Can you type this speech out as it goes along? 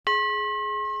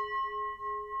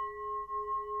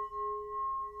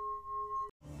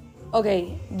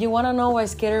Okay, you wanna know why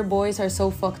skater boys are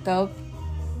so fucked up?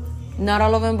 Not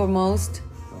all of them, but most.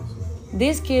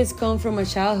 These kids come from a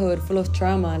childhood full of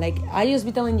trauma. Like, I used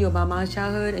to be telling you about my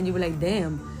childhood, and you were like,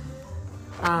 damn.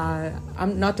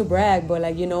 I'm not to brag, but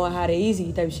like, I had it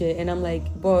easy type shit. And I'm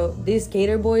like, bro, these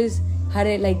skater boys had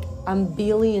it like a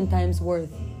billion times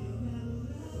worth.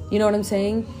 You know what I'm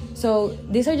saying? So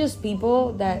these are just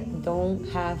people that don't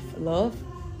have love.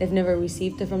 They've never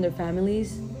received it from their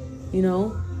families,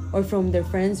 or from their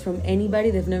friends, from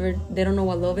anybody. They don't know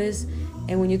what love is.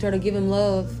 And when you try to give them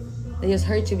love, they just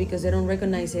hurt you because they don't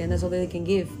recognize it, and that's all they can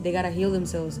give. They gotta heal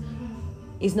themselves.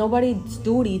 It's nobody's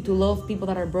duty to love people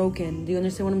that are broken. Do you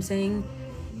understand what I'm saying?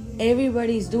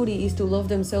 Everybody's duty is to love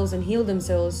themselves and heal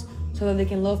themselves so that they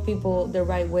can love people the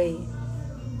right way.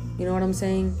 You know what I'm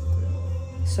saying?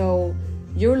 So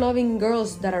you're loving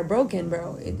girls that are broken,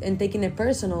 bro, and taking it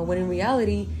personal, when in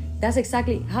reality, that's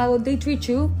exactly how they treat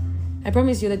you. I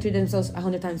promise you, they treat themselves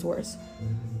 100 times worse.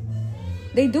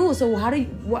 They do. So what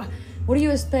do you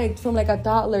expect from like a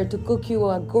toddler to cook you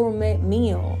a gourmet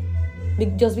meal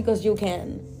just because you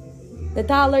can? The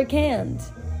toddler can't.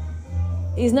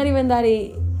 It's not even that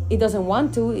it doesn't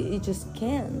want to, it just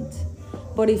can't.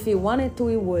 But if it wanted to,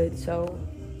 it would. So,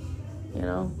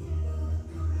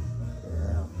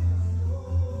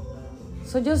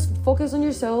 So just focus on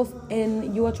yourself,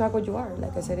 and you attract what you are.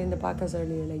 Like I said in the podcast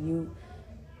earlier,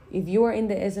 if you are in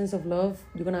the essence of love,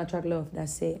 you're gonna attract love.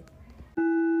 That's it.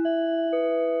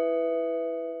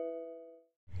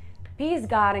 Peace,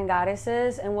 God and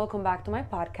goddesses, and welcome back to my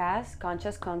podcast,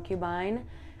 Conscious Concubine.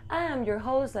 I am your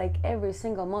host, like every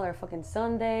single motherfucking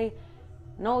Sunday.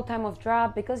 No time of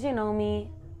drop, because you know me,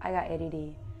 I got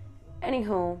ADD.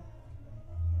 Anywho,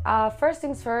 first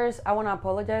things first, I want to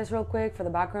apologize real quick for the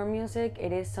background music.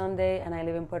 It is Sunday, and I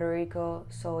live in Puerto Rico,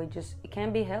 so it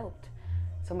can't be helped.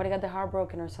 Somebody got their heart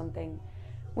broken or something,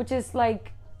 which is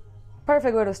like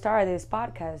perfect way to start this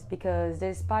podcast, because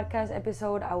this podcast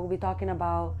episode, I will be talking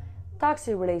about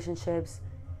toxic relationships.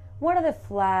 What are the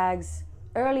flags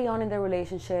early on in the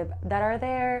relationship that are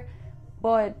there,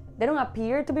 but they don't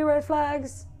appear to be red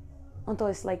flags until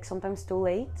it's like sometimes too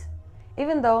late?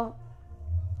 Even though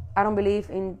I don't believe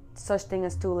in such thing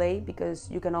as too late, because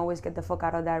you can always get the fuck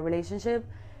out of that relationship.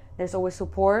 There's always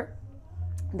support.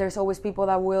 There's always people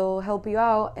that will help you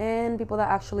out, and people that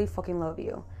actually fucking love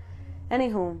you.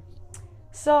 Anywho,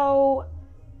 so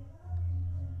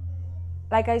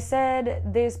like I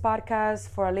said, this podcast,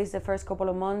 for at least the first couple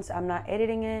of months, I'm not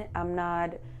editing it. I'm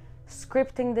not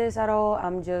scripting this at all.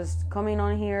 I'm just coming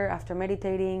on here after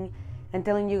meditating and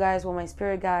telling you guys what my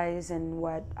spirit guides and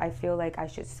what I feel like I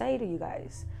should say to you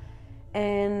guys.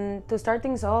 And to start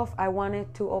things off, I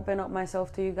wanted to open up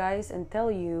myself to you guys and tell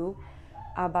you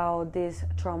about this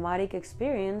traumatic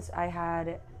experience I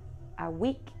had a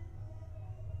week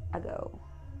ago.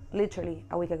 Literally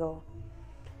a week ago.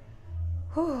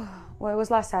 Well, it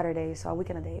was last Saturday, so a week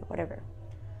and a day, whatever.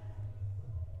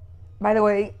 By the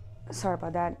way, sorry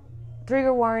about that.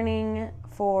 Trigger warning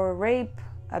for rape,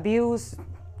 abuse,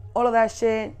 all of that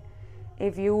shit.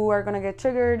 If you are gonna get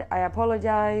triggered, I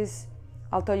apologize.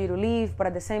 I'll tell you to leave, but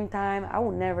at the same time, I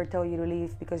will never tell you to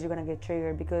leave because you're gonna get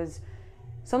triggered, because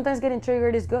sometimes getting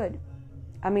triggered is good.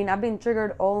 I mean, I've been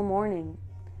triggered all morning,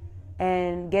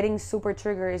 and getting super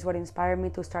triggered is what inspired me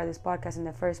to start this podcast in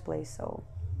the first place. So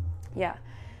yeah,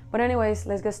 but anyways,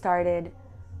 let's get started.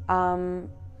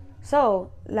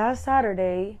 So last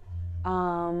Saturday,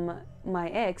 my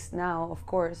ex, now of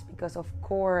course, because of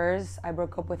course I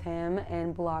broke up with him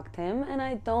and blocked him, and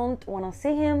I don't want to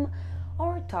see him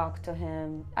or talk to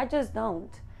him. I just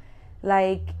don't.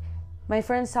 Like, my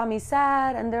friends saw me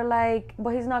sad, and they're like,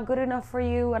 but he's not good enough for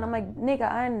you. And I'm like,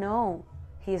 nigga, I know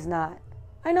he's not.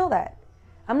 I know that.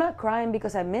 I'm not crying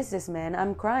because I miss this man.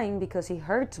 I'm crying because he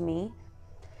hurt me.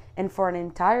 And for an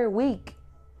entire week,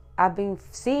 I've been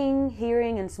seeing,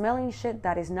 hearing, and smelling shit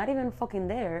that is not even fucking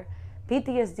there.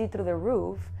 PTSD through the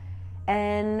roof.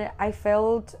 And I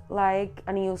felt like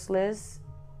a useless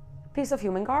piece of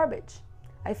human garbage.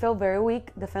 I felt very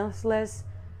weak, defenseless,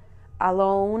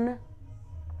 alone.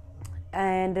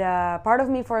 And part of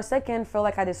me for a second felt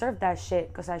like I deserved that shit,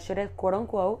 because I should have, quote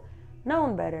unquote,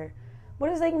 known better. But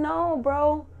it's like, no,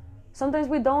 bro. Sometimes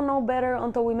we don't know better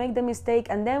until we make the mistake,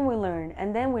 and then we learn,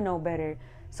 and then we know better.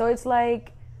 So it's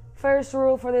like, first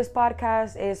rule for this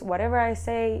podcast is, whatever I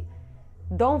say,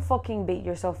 don't fucking beat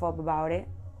yourself up about it.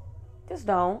 Just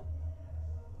don't.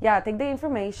 Yeah, take the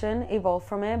information, evolve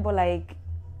from it, but like,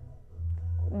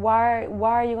 why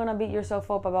are you gonna beat yourself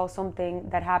up about something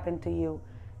that happened to you?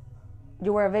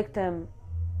 You were a victim.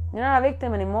 You're not a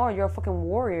victim anymore. You're a fucking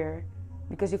warrior,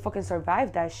 because you fucking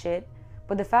survived that shit.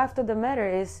 But the fact of the matter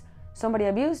is, somebody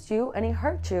abused you and it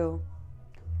hurt you.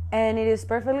 And it is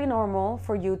perfectly normal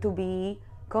for you to be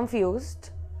confused,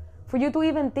 for you to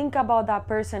even think about that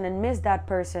person and miss that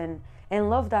person and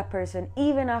love that person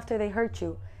even after they hurt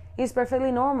you. It's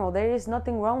perfectly normal. There is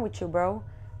nothing wrong with you, bro.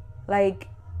 Like,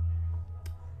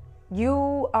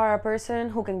 you are a person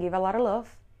who can give a lot of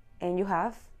love, and you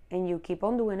have, and you keep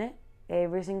on doing it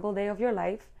every single day of your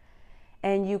life,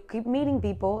 and you keep meeting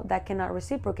people that cannot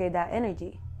reciprocate that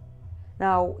energy.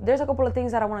 Now, there's a couple of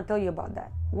things that I want to tell you about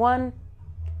that. One,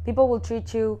 people will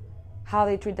treat you how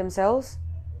they treat themselves.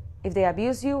 If they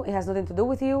abuse you, it has nothing to do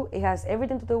with you. It has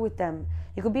everything to do with them.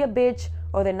 You could be a bitch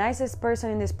or the nicest person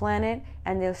in this planet,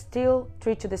 and they'll still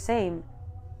treat you the same.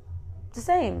 The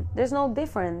same. There's no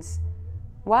difference.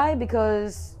 Why?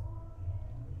 Because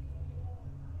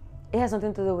it has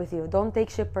nothing to do with you. Don't take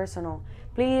shit personal.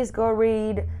 Please go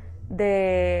read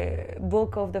the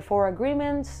book of the 4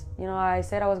 agreements. You know, I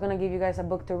said I was going to give you guys a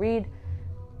book to read.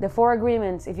 The 4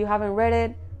 agreements. If you haven't read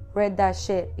it, read that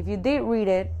shit. If you did read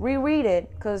it, reread it,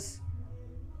 because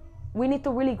we need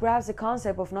to really grasp the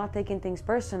concept of not taking things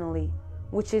personally,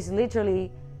 which is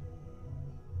literally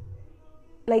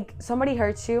like somebody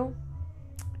hurts you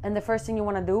and the first thing you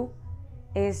want to do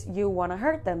is you want to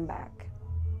hurt them back.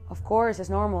 Of course, it's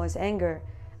normal, it's anger.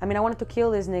 I mean, I wanted to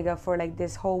kill this nigga for like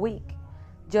this whole week.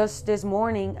 Just this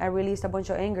morning, I released a bunch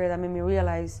of anger that made me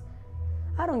realize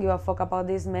I don't give a fuck about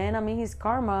this man. I mean, his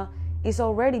karma is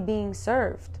already being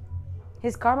served.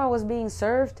 His karma was being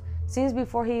served since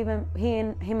before him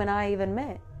and I even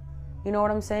met. You know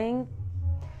what I'm saying?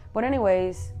 But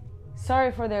anyways,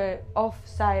 sorry for the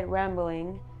offside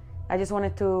rambling. I just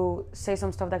wanted to say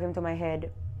some stuff that came to my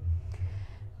head.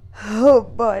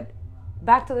 But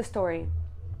back to the story.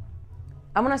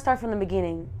 I'm gonna start from the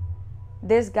beginning.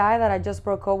 This guy that I just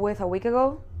broke up with a week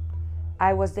ago,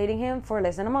 I was dating him for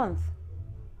less than a month,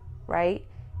 right?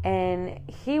 And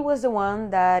he was the one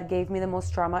that gave me the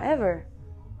most trauma ever.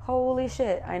 Holy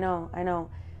shit, I know.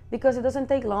 Because it doesn't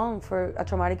take long for a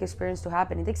traumatic experience to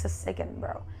happen. It takes a second,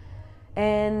 bro.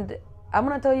 And I'm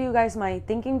gonna tell you guys my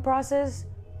thinking process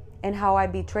and how I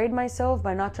betrayed myself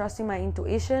by not trusting my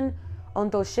intuition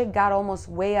until shit got almost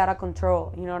way out of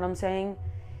control. You know what I'm saying?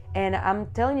 And I'm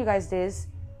telling you guys this,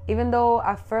 even though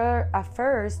at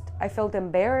first I felt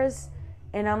embarrassed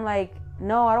and I'm like,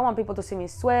 no, I don't want people to see me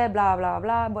sweat, blah, blah,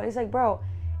 blah. But it's like, bro,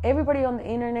 everybody on the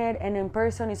internet and in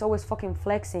person is always fucking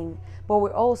flexing, but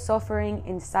we're all suffering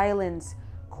in silence,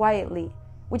 quietly,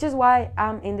 which is why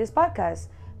I'm in this podcast.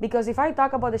 Because if I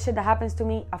talk about the shit that happens to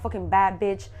me, a fucking bad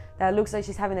bitch that looks like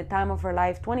she's having the time of her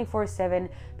life 24/7,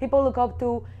 people look up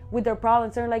to with their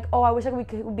problems, they're like, oh, I wish I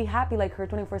could be happy like her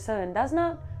 24/7. That's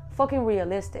not fucking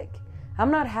realistic.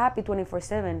 I'm not happy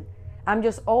 24/7. I'm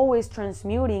just always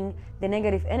transmuting the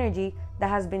negative energy that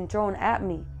has been thrown at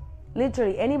me.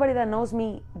 Literally, anybody that knows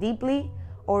me deeply,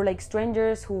 or like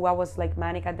strangers who I was like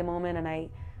manic at the moment and I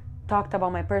talked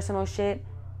about my personal shit,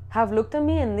 have looked at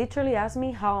me and literally asked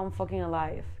me how I'm fucking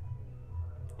alive.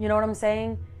 You know what I'm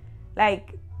saying?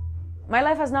 Like, my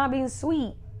life has not been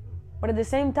sweet, but at the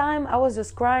same time, I was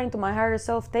just crying to my higher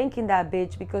self, thanking that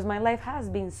bitch, because my life has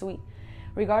been sweet.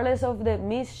 Regardless of the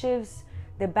mischiefs,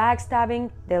 the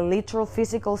backstabbing, the literal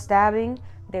physical stabbing,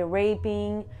 the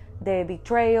raping, the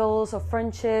betrayals of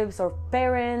friendships or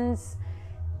parents,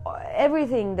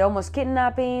 everything, the almost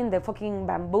kidnapping, the fucking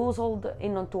bamboozled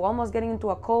into almost getting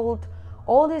into a cult,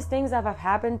 all these things that have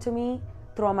happened to me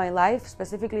throughout my life,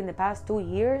 specifically in the past 2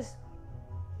 years,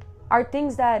 are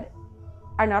things that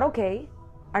are not okay,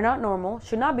 are not normal,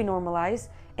 should not be normalized,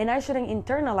 and I shouldn't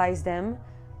internalize them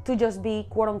to just be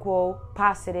quote-unquote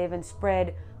positive and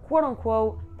spread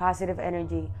quote-unquote positive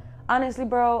energy. Honestly,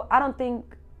 bro, I don't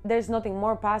think there's nothing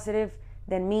more positive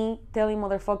than me telling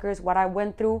motherfuckers what I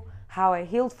went through, how I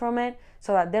healed from it,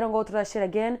 so that they don't go through that shit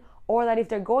again, or that if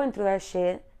they're going through that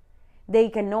shit, they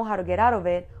can know how to get out of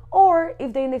it. Or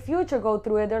if they in the future go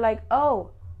through it, they're like,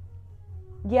 oh,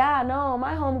 yeah, no,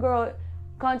 my homegirl,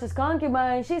 conscious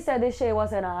concubine, she said this shit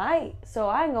wasn't alright, so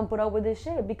I ain't gonna put up with this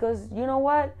shit. Because you know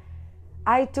what?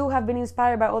 I too have been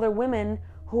inspired by other women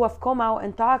who have come out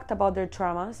and talked about their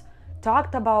traumas,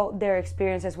 talked about their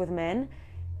experiences with men,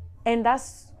 and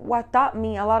that's what taught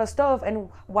me a lot of stuff and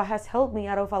what has helped me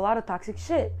out of a lot of toxic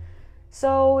shit.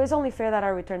 So it's only fair that I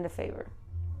return the favor,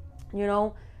 you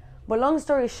know? But long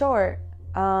story short,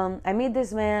 I meet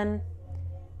this man,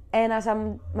 and as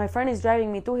my friend is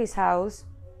driving me to his house,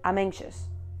 I'm anxious.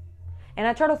 And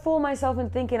I try to fool myself in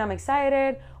thinking I'm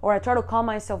excited, or I try to calm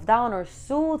myself down or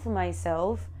soothe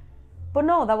myself. But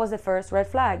no, that was the first red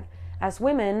flag. As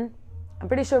women, I'm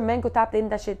pretty sure men could tap in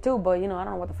that shit too, but you know, I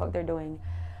don't know what the fuck they're doing.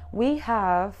 We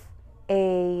have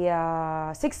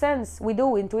a sixth sense. We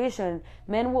do, intuition.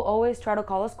 Men will always try to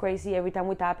call us crazy every time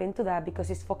we tap into that because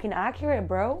it's fucking accurate,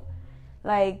 bro.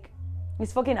 Like,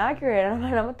 it's fucking accurate. And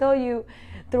I'm gonna tell you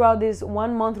throughout this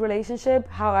 1 month relationship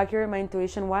how accurate my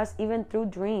intuition was, even through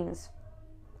dreams.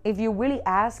 If you really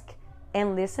ask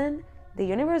and listen, the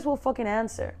universe will fucking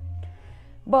answer.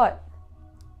 But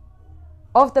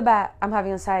off the bat, I'm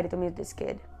having anxiety to meet this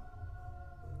kid.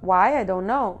 Why? I don't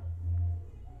know.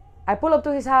 I pull up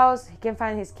to his house, he can't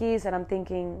find his keys, and I'm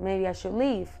thinking maybe I should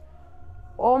leave.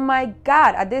 Oh my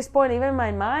God, at this point, even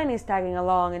my mind is tagging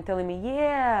along and telling me,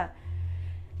 yeah,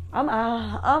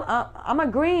 I'm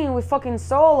agreeing with fucking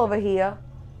soul over here.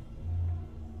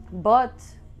 But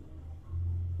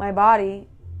my body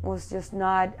was just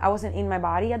not, I wasn't in my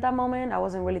body at that moment. I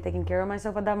wasn't really taking care of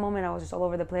myself at that moment. I was just all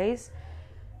over the place.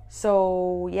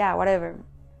 So yeah, whatever.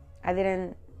 I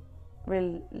didn't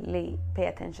really pay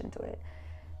attention to it.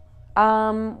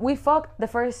 We fucked the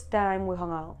first time we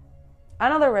hung out.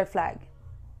 Another red flag.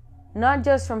 Not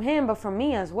just from him, but from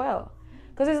me as well.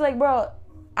 Because it's like, bro,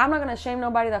 I'm not gonna shame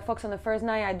nobody that fucks on the first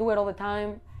night. I do it all the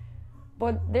time.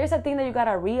 But there's a thing that you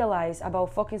gotta realize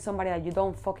about fucking somebody that you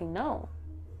don't fucking know.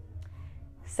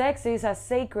 Sex is a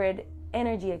sacred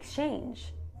energy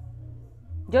exchange.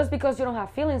 Just because you don't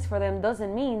have feelings for them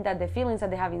doesn't mean that the feelings that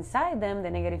they have inside them, the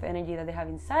negative energy that they have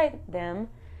inside them,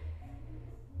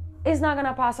 is not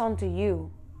gonna pass on to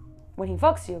you when he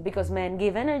fucks you, because men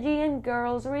give energy and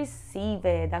girls receive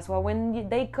it. That's why when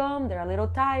they come, they're a little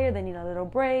tired, they need a little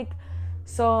break.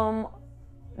 Some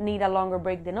need a longer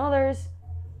break than others,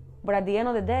 but at the end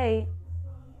of the day,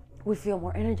 we feel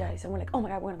more energized and we're like, oh my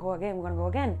God, we're gonna go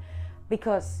again,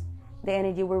 because the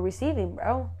energy we're receiving,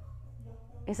 bro,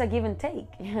 it's a give and take.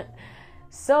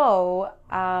 So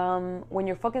when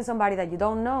you're fucking somebody that you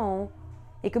don't know,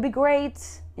 it could be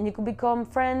great and you could become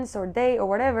friends or date or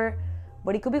whatever,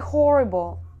 but it could be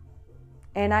horrible.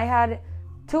 And I had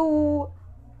two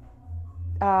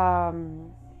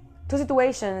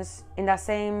situations in that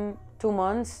same 2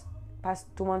 months, past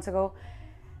 2 months ago,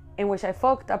 in which I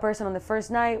fucked a person on the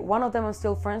first night. One of them I'm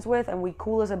still friends with and we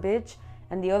cool as a bitch,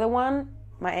 and the other one,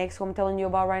 my ex, who I'm telling you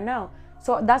about right now.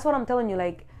 So that's what I'm telling you,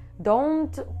 like,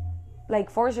 don't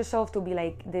like force yourself to be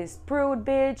like this prude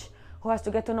bitch who has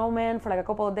to get to know men for like a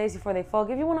couple of days before they fuck.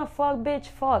 If you wanna fuck, bitch,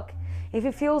 fuck. If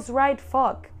it feels right,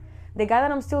 fuck. The guy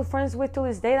that I'm still friends with to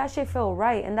this day, that shit felt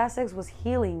right, and that sex was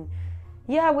healing.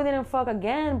 Yeah, we didn't fuck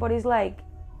again, but it's like,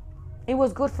 it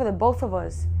was good for the both of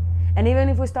us. And even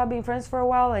if we stopped being friends for a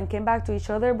while and came back to each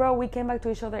other, bro, we came back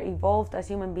to each other evolved as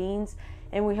human beings,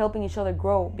 and we're helping each other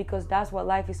grow, because that's what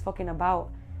life is fucking about.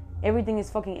 Everything is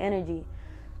fucking energy.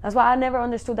 That's why I never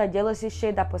understood that jealousy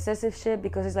shit, that possessive shit,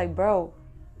 because it's like, bro,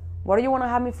 what do you want to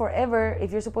have me forever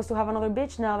if you're supposed to have another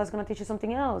bitch now that's going to teach you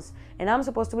something else? And I'm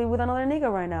supposed to be with another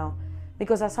nigga right now,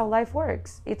 because that's how life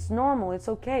works. It's normal, it's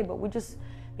okay, but we just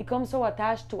become so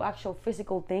attached to actual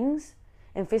physical things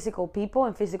and physical people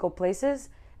and physical places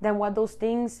than what those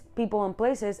things, people, and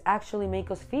places actually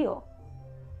make us feel.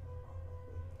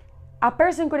 A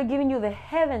person could have given you the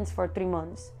heavens for 3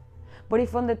 months, but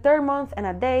if on the third month and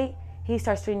a day he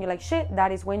starts treating you like shit,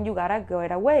 that is when you gotta go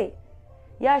it away.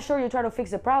 Yeah, sure, you try to fix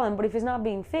the problem, but if it's not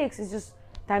being fixed, it's just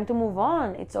time to move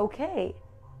on. It's okay.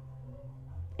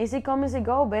 Easy come, easy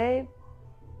go, babe.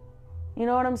 You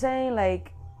know what I'm saying?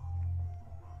 Like,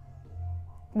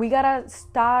 we gotta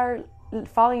start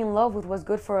falling in love with what's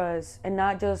good for us and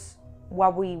not just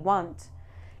what we want.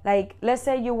 Like, let's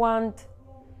say you want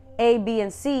A, B,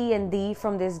 and C, and D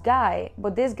from this guy,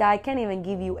 but this guy can't even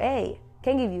give you A,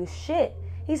 can't give you shit.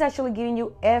 He's actually giving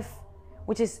you F,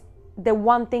 which is the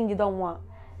one thing you don't want.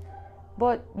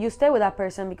 But you stay with that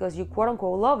person because you quote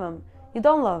unquote love him. You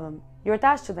don't love him. You're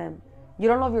attached to them. You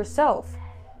don't love yourself.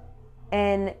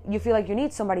 And you feel like you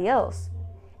need somebody else.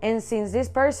 And since this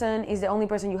person is the only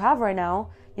person you have right now,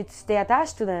 you stay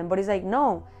attached to them. But it's like,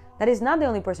 no, that is not the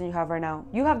only person you have right now.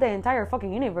 You have the entire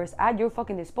fucking universe at your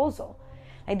fucking disposal.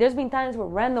 Like, there's been times where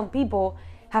random people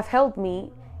have helped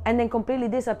me and then completely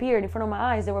disappeared in front of my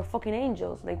eyes. They were fucking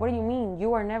angels. Like, what do you mean?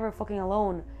 You are never fucking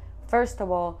alone, first of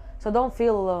all. So don't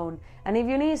feel alone. And if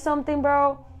you need something,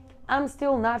 bro, I'm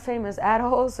still not famous at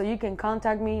all. So you can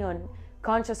contact me on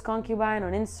Conscious Concubine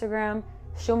on Instagram.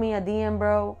 Show me a DM,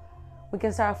 bro. We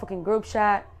can start a fucking group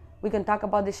chat. We can talk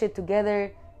about this shit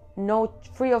together. No,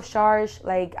 free of charge.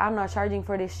 Like, I'm not charging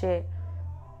for this shit.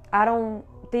 I don't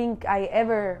think I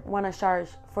ever want to charge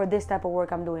for this type of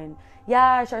work I'm doing.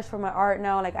 Yeah, I charge for my art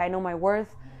now. Like, I know my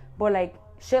worth. But like,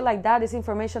 shit like that, this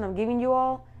information I'm giving you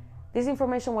all, this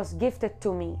information was gifted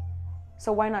to me.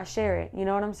 So why not share it? You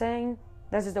know what I'm saying?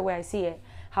 That's just the way I see it.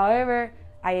 However,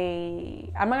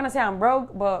 I'm not going to say I'm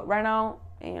broke, but right now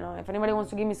You know, if anybody wants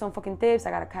to give me some fucking tips,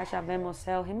 I got a Cash App, Venmo,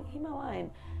 Sell, hit my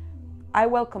line. I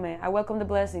welcome it. I welcome the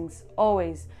blessings,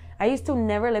 always. I used to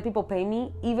never let people pay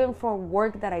me, even for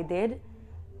work that I did.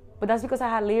 But that's because I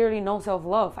had literally no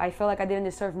self-love. I felt like I didn't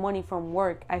deserve money from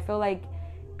work. I felt like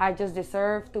I just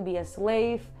deserved to be a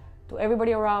slave to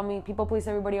everybody around me, people please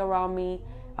everybody around me.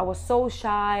 I was so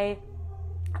shy.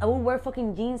 I would wear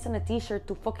fucking jeans and a t-shirt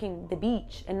to fucking the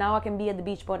beach, and now I can be at the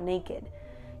beach butt naked.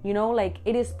 You know, like,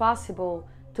 it is possible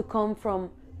to come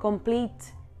from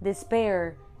complete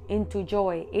despair into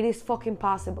joy. It is fucking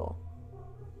possible.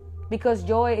 Because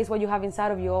joy is what you have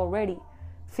inside of you already.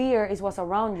 Fear is what's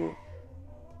around you.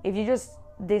 If you just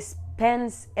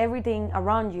dispense everything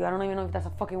around you, I don't even know if that's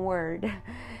a fucking word,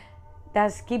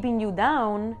 that's keeping you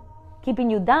down,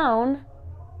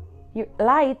 your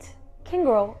light can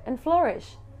grow and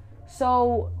flourish.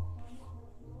 So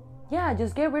yeah,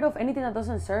 just get rid of anything that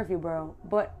doesn't serve you, bro.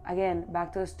 But again,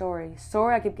 back to the story.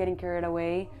 Sorry, I keep getting carried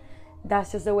away.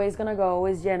 That's just the way it's gonna go.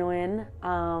 It's genuine.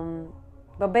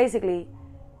 But basically,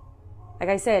 like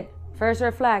I said, first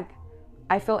red flag,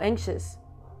 I feel anxious.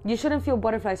 You shouldn't feel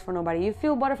butterflies for nobody. You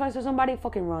feel butterflies for somebody,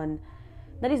 fucking run.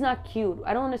 That is not cute.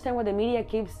 I don't understand why the media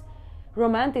keeps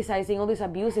romanticizing all these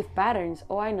abusive patterns.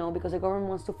 Oh, I know, because the government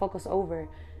wants to fuck us over.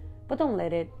 But don't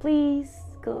let it, please,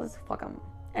 because fuck them.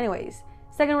 Anyways,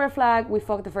 second red flag, we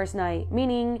fucked the first night.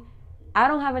 Meaning, I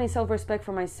don't have any self-respect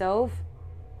for myself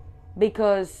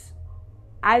because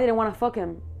I didn't want to fuck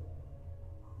him.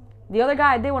 The other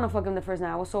guy, I did want to fuck him the first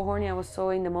night. I was so horny, I was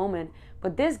so in the moment.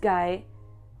 But this guy,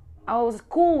 I was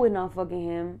cool with not fucking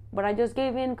him, but I just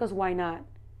gave in because why not?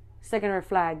 Second red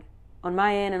flag on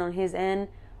my end and on his end.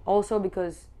 Also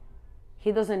because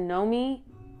he doesn't know me.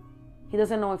 He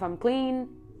doesn't know if I'm clean.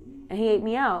 And he ate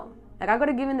me out. Like, I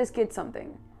gotta give this kid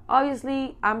something.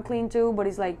 Obviously, I'm clean too, but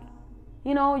it's like,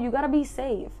 you know, you gotta be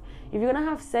safe. If you're gonna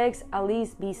have sex, at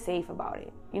least be safe about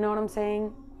it. You know what I'm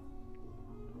saying?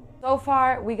 So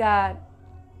far, we got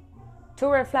 2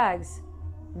 red flags.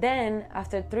 Then,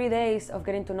 after 3 days of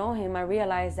getting to know him, I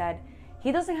realized that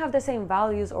he doesn't have the same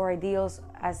values or ideals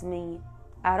as me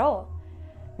at all.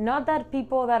 Not that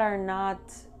people that are not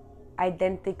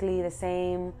identically the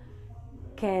same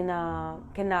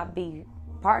cannot be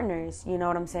partners, you know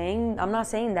what I'm saying? I'm not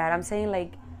saying that. I'm saying,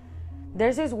 like,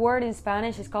 there's this word in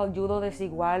Spanish, it's called judo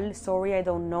desigual. Sorry, I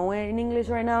don't know it in English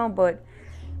right now, but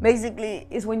basically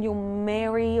it's when you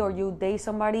marry or you date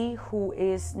somebody who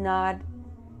is not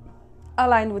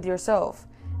aligned with yourself.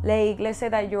 Like, let's say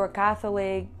that you're a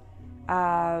Catholic.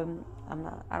 I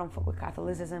don't fuck with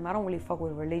Catholicism. I don't really fuck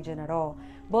with religion at all.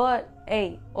 But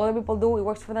hey, other people do. It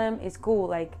works for them. It's cool.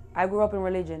 Like, I grew up in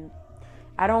religion.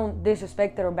 I don't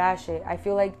disrespect it or bash it. I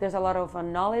feel like there's a lot of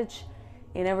knowledge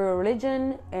in every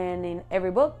religion and in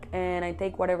every book, and I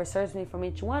take whatever serves me from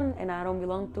each one, and I don't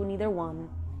belong to neither one.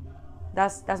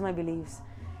 That's my beliefs.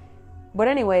 But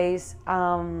anyways,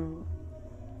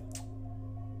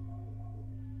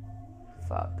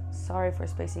 sorry for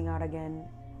spacing out again.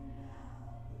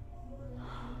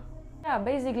 Yeah,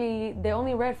 basically, the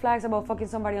only red flags about fucking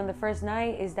somebody on the first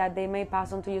night is that they may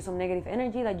pass on to you some negative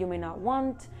energy that you may not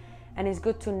want. And it's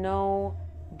good to know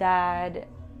that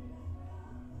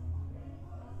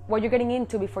what you're getting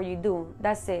into before you do.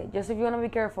 That's it. Just if you want to be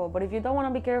careful. But if you don't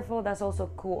want to be careful, that's also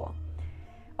cool.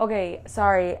 Okay,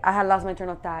 sorry, I had lost my train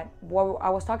of thought. What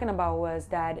I was talking about was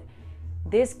that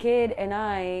this kid and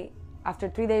I, after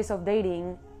 3 days of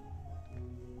dating,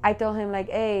 I told him, like,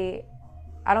 hey,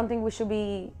 I don't think we should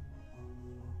be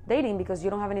dating because you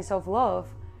don't have any self-love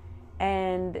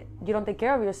and you don't take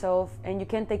care of yourself, and you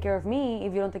can't take care of me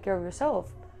if you don't take care of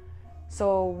yourself.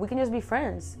 So we can just be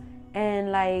friends.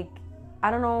 And, like,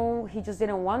 I don't know, he just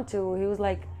didn't want to. He was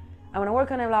like, I'm gonna work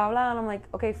on it, blah, blah. And I'm like,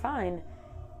 okay, fine.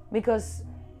 Because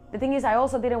the thing is, I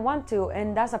also didn't want to,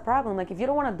 and that's a problem. Like, if you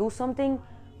don't want to do something,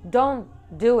 don't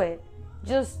do it.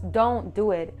 Just don't do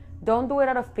it. Don't do it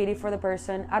out of pity for the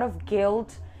person, out of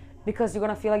guilt, because you're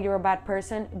gonna feel like you're a bad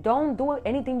person. Don't do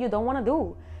anything you don't want to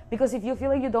do. Because if you feel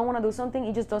like you don't want to do something,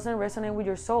 it just doesn't resonate with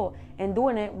your soul. And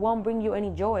doing it won't bring you any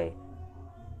joy.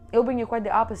 It'll bring you quite the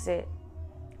opposite.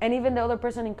 And even the other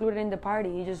person included in the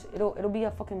party, it'll be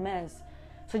a fucking mess.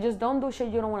 So just don't do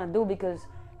shit you don't want to do, because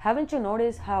haven't you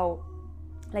noticed how,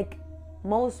 like,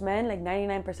 most men, like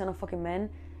 99% of fucking men,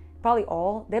 probably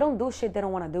all, they don't do shit they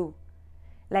don't want to do.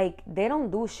 Like, they don't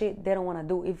do shit they don't want to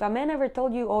do. If a man ever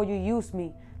told you, oh, you use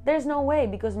me, there's no way,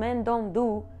 because men don't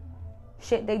do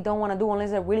shit they don't want to do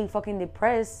unless they're really fucking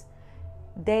depressed.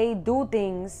 They do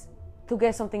things to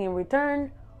get something in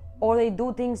return, or they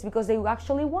do things because they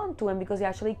actually want to and because they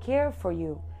actually care for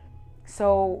you.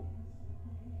 So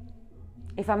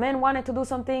if a man wanted to do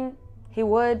something, he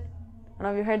would. I don't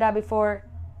know if you heard that before.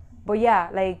 But yeah,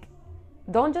 like,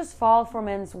 don't just fall for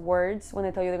men's words when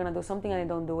they tell you they're gonna do something and they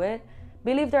don't do it.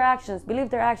 Believe their actions, believe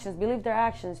their actions, believe their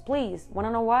actions. Please.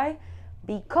 Wanna know why?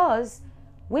 Because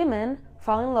women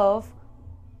fall in love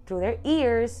through their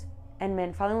ears and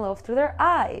men fall in love through their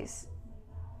eyes.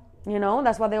 You know,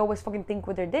 that's why they always fucking think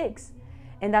with their dicks.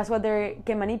 And that's why they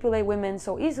can manipulate women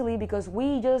so easily, because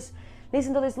we just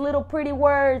listen to these little pretty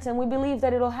words and we believe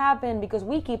that it'll happen because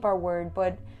we keep our word.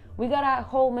 But we gotta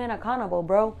hold men accountable,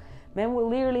 bro. Men will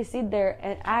literally sit there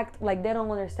and act like they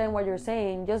don't understand what you're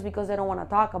saying just because they don't want to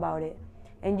talk about it.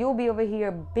 And you'll be over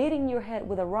here beating your head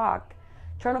with a rock,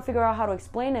 trying to figure out how to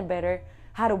explain it better,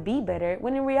 how to be better,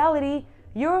 when in reality,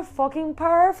 you're fucking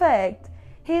perfect.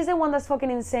 He's the one that's fucking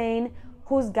insane,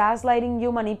 who's gaslighting you,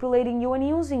 manipulating you, and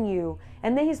using you.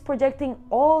 And then he's projecting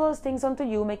all those things onto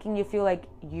you, making you feel like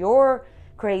you're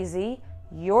crazy,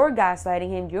 you're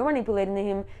gaslighting him, you're manipulating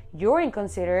him, you're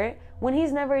inconsiderate, when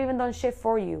he's never even done shit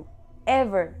for you.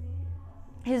 Ever.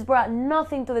 He's brought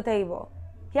nothing to the table.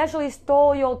 He actually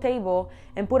stole your table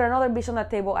and put another bitch on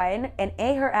that table and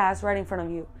ate her ass right in front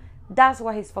of you. That's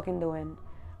what he's fucking doing.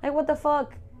 Like, what the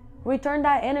fuck? Return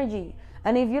that energy.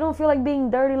 And if you don't feel like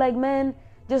being dirty like men,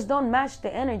 just don't match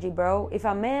the energy, bro. If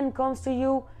a man comes to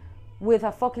you with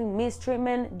a fucking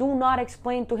mistreatment, do not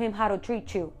explain to him how to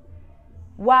treat you.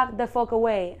 Walk the fuck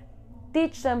away.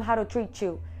 Teach them how to treat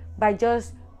you by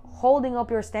just holding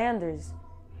up your standards.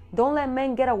 Don't let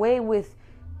men get away with,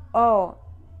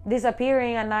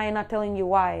 disappearing at night and not telling you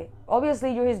why.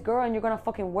 Obviously, you're his girl and you're gonna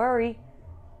fucking worry.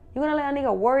 You're gonna let a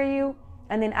nigga worry you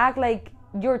and then act like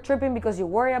you're tripping because you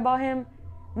worry about him?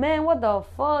 Man, what the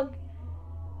fuck?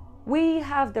 We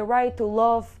have the right to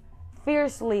love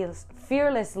fearlessly.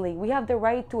 We have the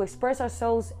right to express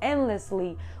ourselves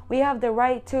endlessly. We have the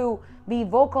right to be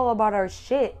vocal about our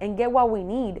shit and get what we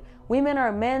need. Women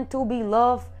are meant to be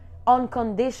loved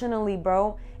unconditionally,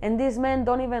 bro. And these men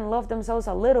don't even love themselves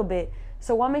a little bit.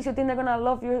 So what makes you think they're gonna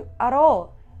love you at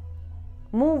all?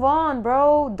 Move on,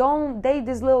 bro. Don't date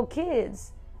these little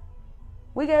kids.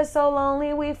 We get so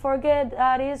lonely we forget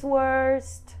that it's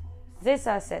worst.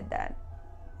 Zissa said that.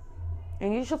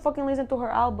 And you should fucking listen to her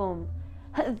album,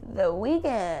 The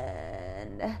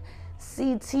Weeknd,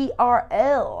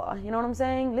 CTRL. You know what I'm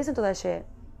saying? Listen to that shit.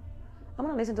 I'm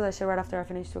gonna listen to that shit right after I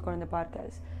finish recording the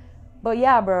podcast. But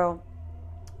yeah, bro.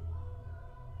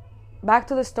 Back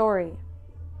to the story.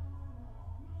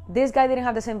 This guy didn't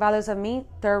have the same values as me.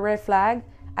 Third red flag.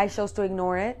 I chose to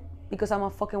ignore it because I'm a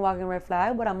fucking walking red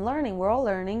flag. But I'm learning. We're all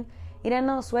learning. It ain't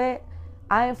no sweat.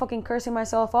 I ain't fucking cursing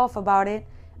myself off about it.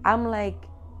 I'm like,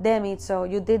 damn it, so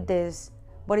you did this.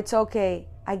 But it's okay.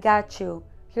 I got you.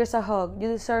 Here's a hug. You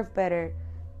deserve better.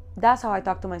 That's how I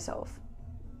talk to myself.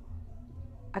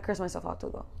 I curse myself out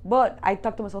too, though. But I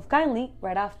talk to myself kindly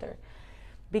right after.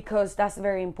 Because that's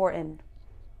very important.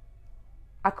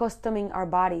 Accustoming our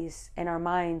bodies and our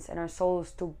minds and our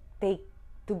souls to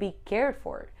be cared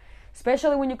for.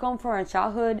 Especially when you come from a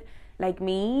childhood like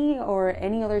me or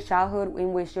any other childhood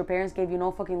in which your parents gave you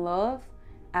no fucking love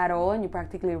at all and you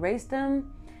practically raised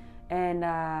them and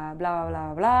blah, blah,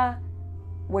 blah, blah.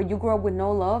 Where you grew up with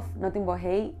no love, nothing but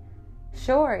hate.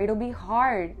 Sure, it'll be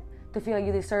hard to feel like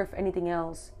you deserve anything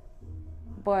else.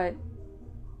 But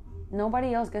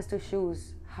nobody else gets to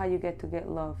choose how you get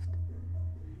loved.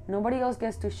 Nobody else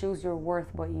gets to choose your worth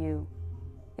but you.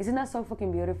 Isn't that so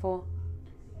fucking beautiful?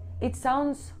 It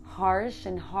sounds harsh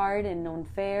and hard and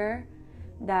unfair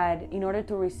that in order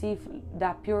to receive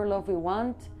that pure love we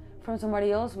want from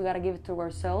somebody else, we gotta give it to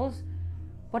ourselves.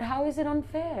 But how is it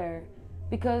unfair?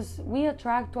 Because we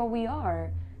attract what we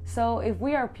are. So if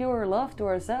we are pure love to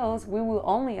ourselves, we will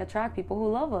only attract people who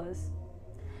love us.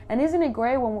 And isn't it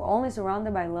great when we're only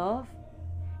surrounded by love?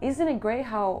 Isn't it great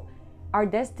how our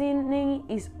destiny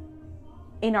is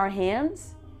in our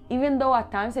hands? Even though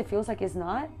at times it feels like it's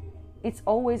not, it's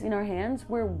always in our hands.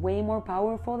 We're way more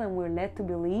powerful than we're led to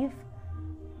believe.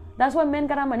 That's why men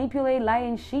gotta manipulate, lie,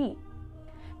 and cheat.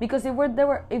 Because if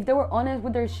they were honest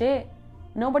with their shit,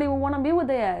 nobody would want to be with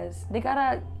their ass. They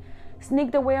gotta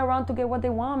sneak their way around to get what they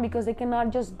want because they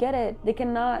cannot just get it. They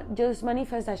cannot just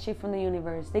manifest that shit from the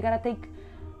universe. They gotta take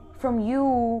from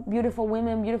you, beautiful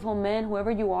women, beautiful men,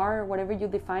 whoever you are, whatever you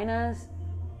define as.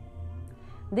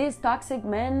 These toxic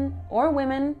men or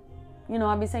women, you know,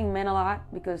 I've been saying men a lot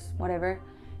because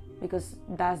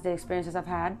that's the experiences I've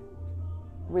had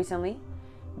recently.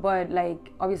 But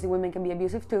like, obviously women can be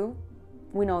abusive too.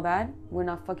 We know that. We're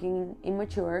not fucking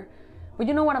immature. But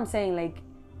you know what I'm saying? Like,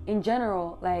 in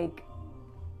general, like,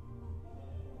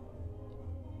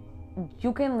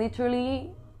 you can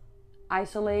literally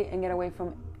isolate and get away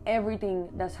from everything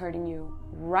that's hurting you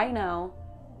right now,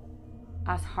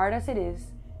 as hard as it is,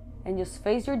 and just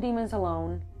face your demons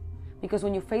alone. Because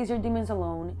when you face your demons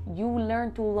alone, you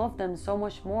learn to love them so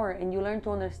much more, and you learn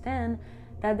to understand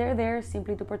that they're there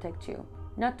simply to protect you,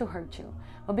 not to hurt you.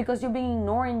 But because you've been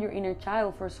ignoring your inner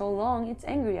child for so long, it's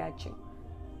angry at you.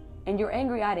 And you're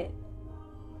angry at it.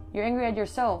 You're angry at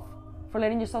yourself for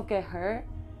letting yourself get hurt.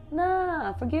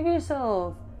 Nah, forgive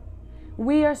yourself.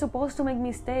 We are supposed to make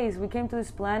mistakes. We came to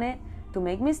this planet to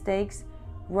make mistakes,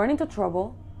 run into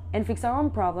trouble, and fix our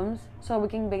own problems so we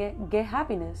can get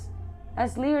happiness.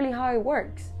 That's literally how it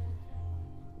works.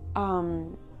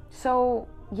 So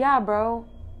yeah, bro.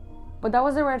 But that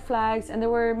was the red flags, and there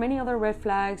were many other red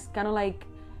flags. Kind of like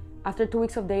after 2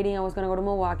 weeks of dating, I was gonna go to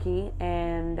Milwaukee,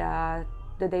 and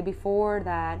the day before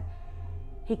that,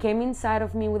 he came inside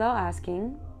of me without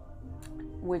asking,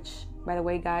 which, by the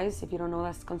way, guys, if you don't know,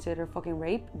 that's considered fucking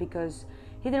rape, because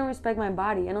he didn't respect my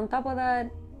body. And on top of that,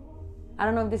 I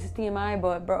don't know if this is TMI,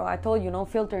 but bro, I told you, no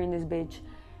filter in this bitch.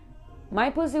 My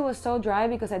pussy was so dry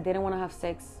because I didn't want to have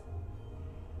sex.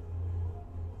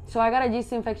 So I got a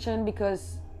yeast infection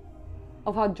because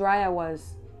of how dry I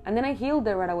was. And then I healed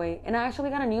it right away. And I actually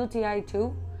got an UTI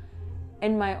too.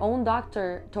 And my own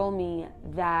doctor told me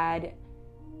that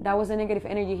that was a negative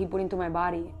energy he put into my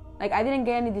body. Like, I didn't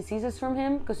get any diseases from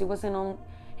him because he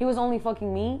was only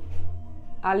fucking me.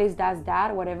 At least that's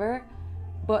that, whatever.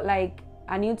 But like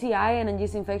an UTI and a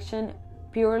yeast infection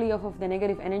purely off of the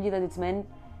negative energy that it's meant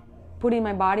put in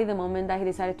my body the moment that he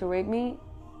decided to rape me,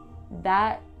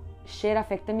 that shit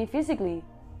affected me physically.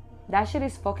 That shit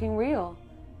is fucking real,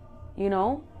 you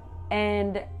know?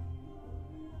 And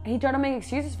he tried to make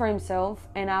excuses for himself,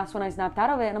 and that's when I snapped out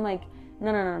of it. And I'm like,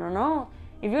 no.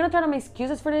 If you're gonna try to make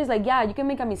excuses for this, like, yeah, you can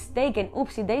make a mistake and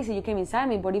oopsie daisy, you came inside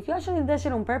me. But if you actually did that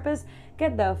shit on purpose,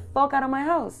 get the fuck out of my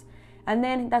house. And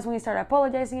then that's when he started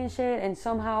apologizing and shit, and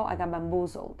somehow I got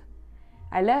bamboozled.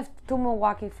 I left to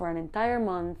Milwaukee for an entire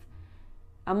month,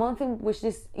 a month in which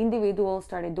this individual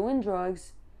started doing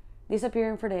drugs,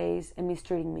 disappearing for days, and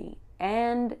mistreating me.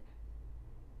 And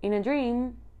in a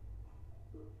dream,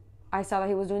 I saw that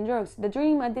he was doing drugs. The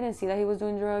dream, I didn't see that he was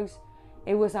doing drugs.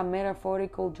 It was a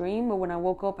metaphorical dream, but when I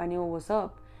woke up, I knew what was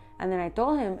up. And then I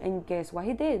told him, and guess what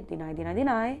he did?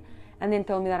 Deny. And then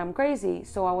told me that I'm crazy.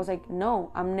 So I was like,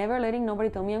 no, I'm never letting nobody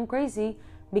tell me I'm crazy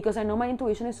because I know my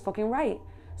intuition is fucking right.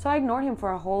 So I ignored him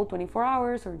for a whole 24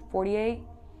 hours or 48.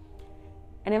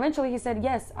 And eventually he said,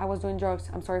 yes, I was doing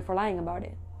drugs. I'm sorry for lying about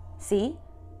it. See?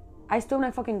 I stood my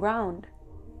fucking ground.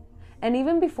 And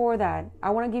even before that,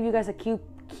 I want to give you guys a key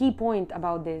point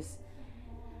about this.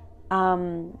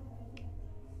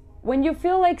 When you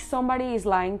feel like somebody is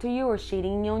lying to you or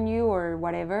cheating on you or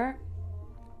whatever,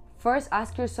 first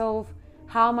ask yourself,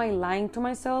 how am I lying to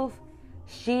myself,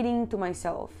 cheating to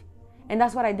myself? And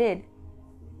that's what I did.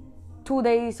 2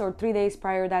 days or 3 days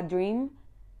prior to that dream,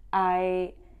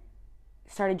 I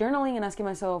started journaling and asking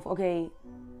myself, okay,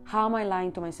 how am I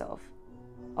lying to myself?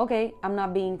 Okay, I'm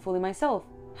not being fully myself.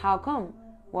 How come?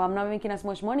 Well, I'm not making as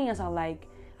much money as I like.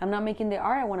 I'm not making the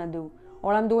art I want to do.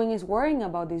 All I'm doing is worrying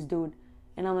about this dude.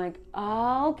 And I'm like,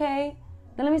 oh, okay.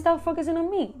 Then let me start focusing on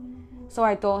me. So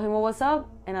I told him what was up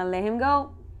and I let him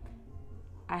go.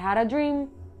 I had a dream.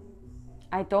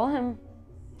 I told him.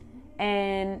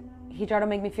 And he tried to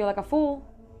make me feel like a fool.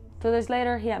 2 days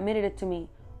later, he admitted it to me.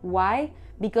 Why?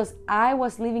 Because I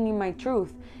was living in my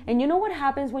truth. And you know what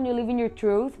happens when you live in your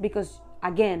truth? Because,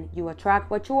 again, you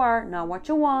attract what you are, not what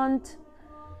you want.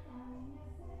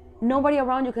 Nobody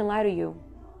around you can lie to you.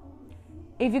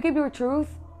 If you keep your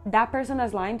truth, that person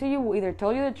that's lying to you will either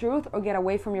tell you the truth or get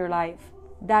away from your life.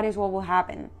 That is what will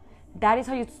happen. That is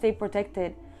how you stay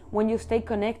protected, when you stay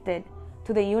connected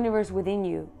to the universe within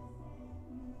you.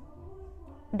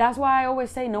 That's why I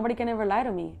always say nobody can ever lie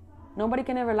to me. Nobody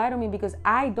can ever lie to me because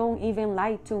I don't even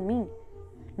lie to me.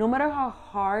 No matter how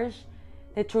harsh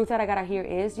the truth that I gotta hear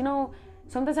is. You know,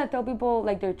 sometimes I tell people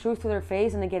like their truth to their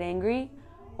face and they get angry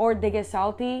or they get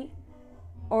salty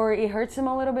or it hurts them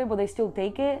a little bit but they still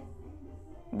take it.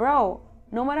 Bro,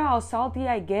 no matter how salty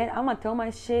I get, I'm gonna tell my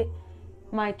shit,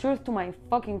 my truth to my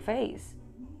fucking face.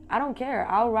 I don't care.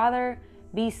 I'll rather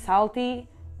be salty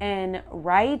and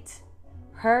right,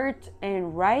 hurt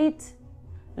and right,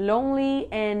 lonely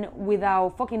and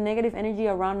without fucking negative energy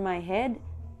around my head,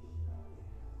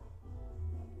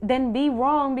 than be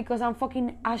wrong because I'm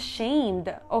fucking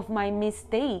ashamed of my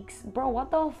mistakes. Bro,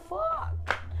 what the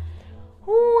fuck?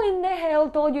 Who in the hell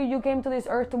told you you came to this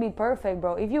earth to be perfect,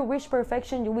 bro? If you wish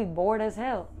perfection, you'll be bored as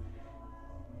hell.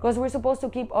 Because we're supposed to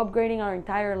keep upgrading our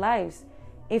entire lives.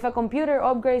 If a computer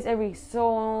upgrades every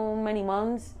so many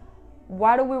months,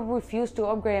 why do we refuse to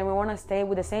upgrade and we want to stay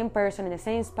with the same person in the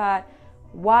same spot?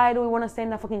 Why do we want to stay in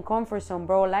that fucking comfort zone,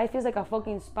 bro? Life is like a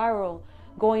fucking spiral.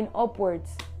 going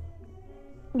upwards.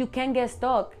 You can't get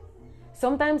stuck.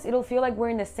 Sometimes it'll feel like we're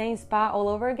in the same spot all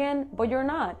over again, but you're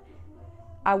not.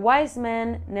 A wise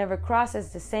man never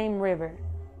crosses the same river.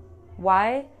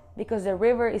 Why? Because the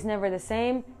river is never the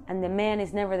same and the man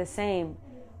is never the same.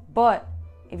 But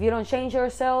if you don't change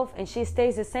yourself and she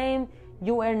stays the same,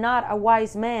 you are not a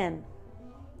wise man.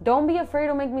 Don't be afraid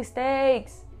to make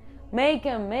mistakes. Make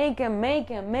them.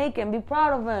 Be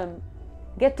proud of them.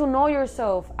 Get to know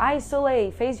yourself.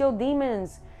 Isolate. Face your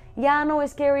demons. Yeah, I know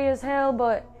it's scary as hell,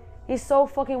 but it's so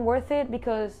fucking worth it,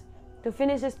 because to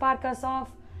finish this podcast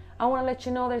off, I want to let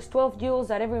you know there's 12 jewels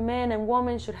that every man and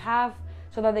woman should have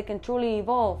so that they can truly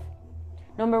evolve.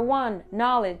 Number 1,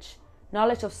 knowledge.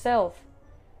 Knowledge of self.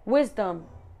 Wisdom.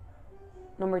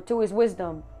 Number 2 is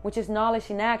wisdom, which is knowledge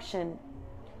in action.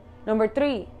 Number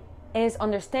 3 is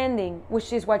understanding,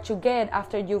 which is what you get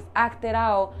after you've acted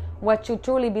out what you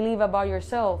truly believe about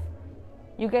yourself.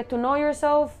 You get to know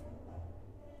yourself.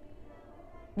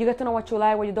 You get to know what you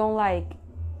like, what you don't like.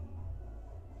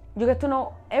 You get to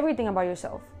know everything about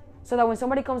yourself, so that when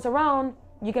somebody comes around,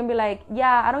 you can be like,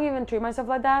 yeah, I don't even treat myself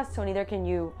like that, so neither can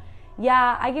you.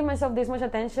 Yeah, I give myself this much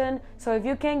attention, so if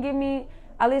you can't give me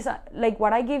at least like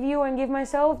what I give you and give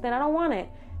myself, then I don't want it,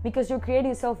 because you're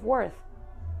creating self-worth.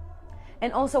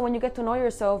 And also, when you get to know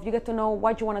yourself, you get to know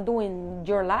what you want to do in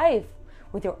your life,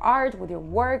 with your art, with your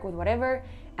work, with whatever.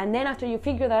 And then after you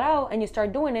figure that out and you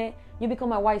start doing it, you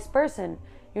become a wise person.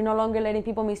 You're no longer letting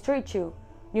people mistreat you.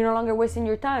 You're no longer wasting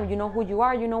your time. You know who you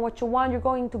are. You know what you want. You're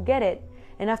going to get it.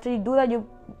 And after you do that,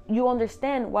 you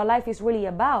understand what life is really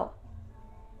about.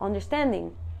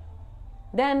 Understanding.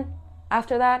 Then,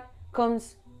 after that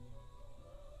comes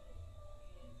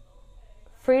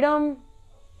freedom,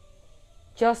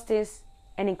 justice,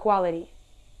 and equality.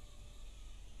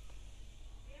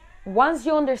 Once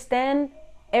you understand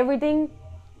everything,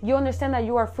 you understand that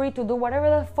you are free to do whatever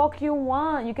the fuck you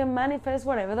want. You can manifest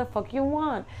whatever the fuck you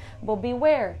want. But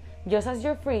beware, just as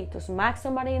you're free to smack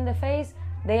somebody in the face,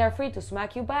 they are free to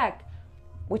smack you back,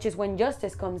 which is when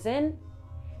justice comes in,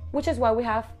 which is why we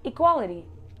have equality,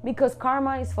 because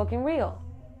karma is fucking real.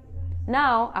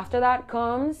 Now, after that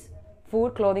comes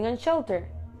food, clothing, and shelter.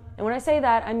 And when I say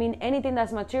that, I mean anything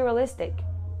that's materialistic.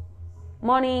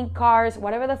 Money, cars,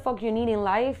 whatever the fuck you need in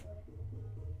life.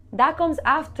 That comes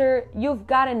after you've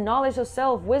gotten knowledge of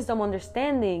self, wisdom,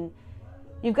 understanding.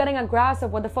 You've gotten a grasp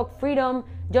of what the fuck freedom,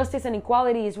 justice, and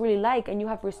equality is really like, and you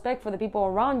have respect for the people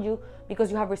around you because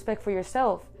you have respect for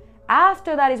yourself.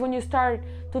 After that is when you start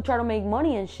to try to make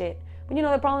money and shit. But you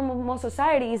know, the problem with most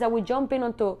society is that we jump in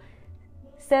onto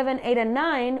 7, 8, and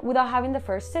 9 without having the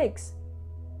first 6.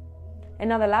 And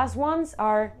now the last ones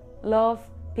are love,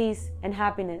 peace, and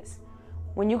happiness.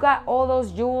 When you got all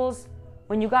those jewels,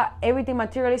 when you got everything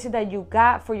materialistic that you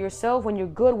got for yourself, when you're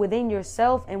good within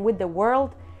yourself and with the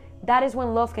world, that is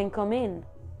when love can come in.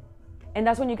 And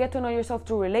that's when you get to know yourself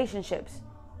through relationships,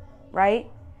 right?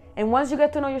 And once you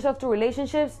get to know yourself through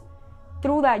relationships,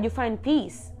 through that you find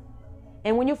peace.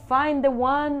 And when you find the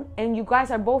one and you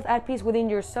guys are both at peace within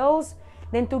yourselves,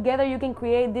 then together you can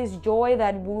create this joy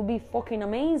that will be fucking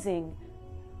amazing.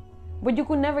 But you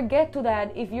could never get to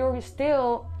that if you're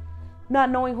still not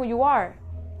knowing who you are.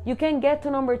 You can't get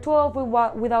to number 12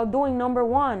 without doing number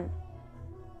 1.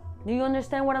 Do you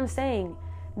understand what I'm saying?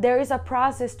 There is a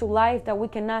process to life that we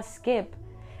cannot skip.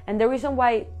 And the reason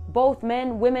why both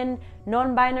men, women,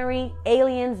 non-binary,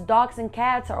 aliens, dogs, and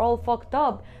cats are all fucked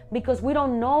up, because we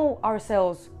don't know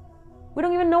ourselves. We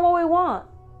don't even know what we want.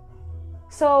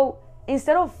 So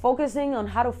instead of focusing on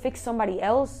how to fix somebody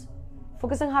else,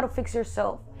 focus on how to fix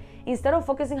yourself. Instead of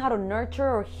focusing how to nurture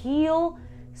or heal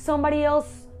somebody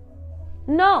else,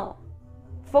 no.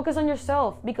 Focus on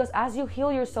yourself, because as you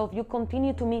heal yourself, you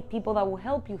continue to meet people that will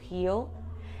help you heal,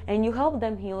 and you help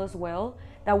them heal as well,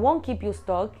 that won't keep you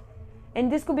stuck.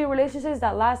 And this could be relationships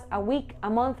that last a week, a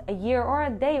month, a year, or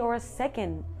a day, or a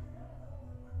second.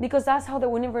 Because that's how the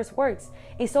universe works.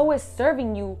 It's always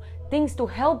serving you things to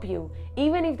help you.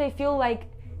 Even if they feel like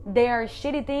they are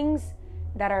shitty things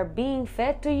that are being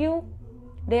fed to you,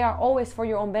 they are always for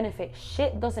your own benefit.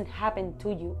 Shit doesn't happen to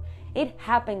you. It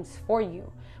happens for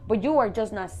you. But you are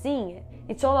just not seeing it.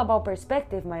 It's all about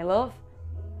perspective, my love.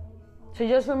 So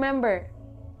just remember,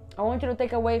 I want you to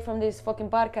take away from this fucking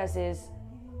podcast is,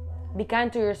 be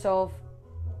kind to yourself.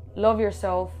 Love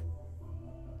yourself.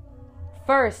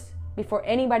 First, before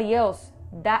anybody else.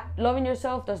 That loving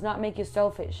yourself does not make you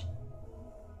selfish.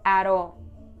 At all.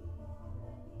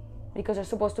 Because there's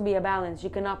supposed to be a balance. You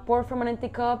cannot pour from an empty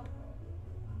cup.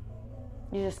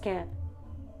 You just can't.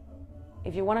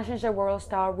 If you want to change the world,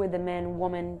 start with the men,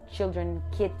 women, children,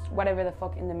 kids, whatever the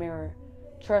fuck in the mirror.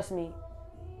 Trust me.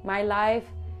 My life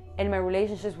And my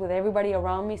relationships with everybody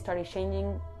around me started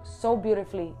changing so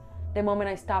beautifully the moment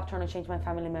I stopped trying to change my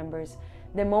family members.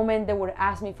 The moment they would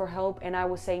ask me for help and I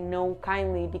would say no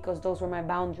kindly because those were my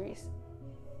boundaries.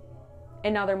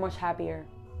 And now they're much happier.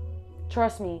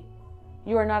 Trust me,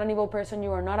 you are not an evil person.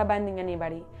 You are not abandoning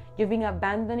anybody. You've been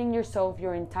abandoning yourself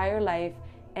your entire life,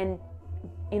 and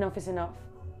enough is enough.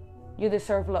 You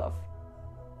deserve love.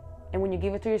 And when you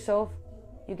give it to yourself,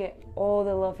 you get all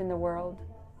the love in the world.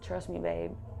 Trust me,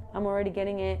 babe. I'm already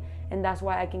getting it, and that's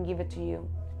why I can give it to you.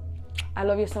 I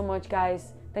love you so much,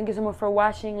 guys. Thank you so much for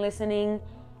watching, listening.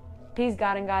 Peace,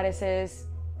 God and goddesses.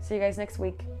 See you guys next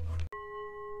week.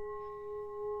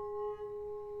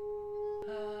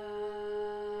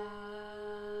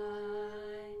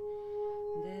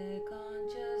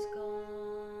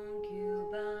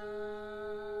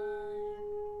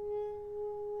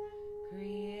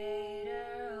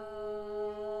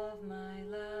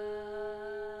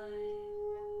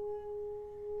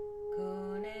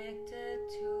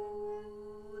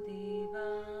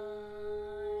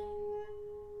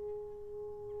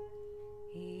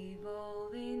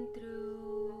 Evolving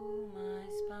through my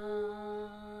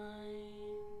spine,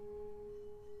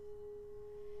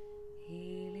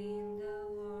 healing the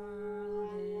world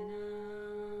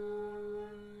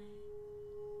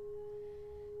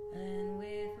and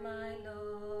with my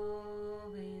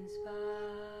love inspire,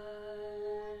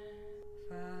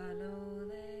 follow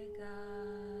the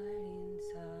God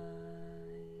inside.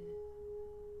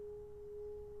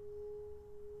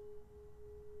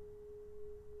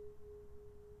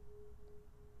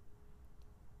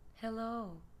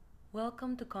 Hello,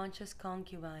 welcome to Conscious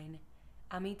Concubine.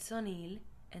 I'm Sonil,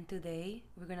 and today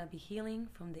we're gonna be healing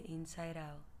from the inside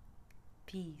out.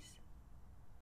 Peace.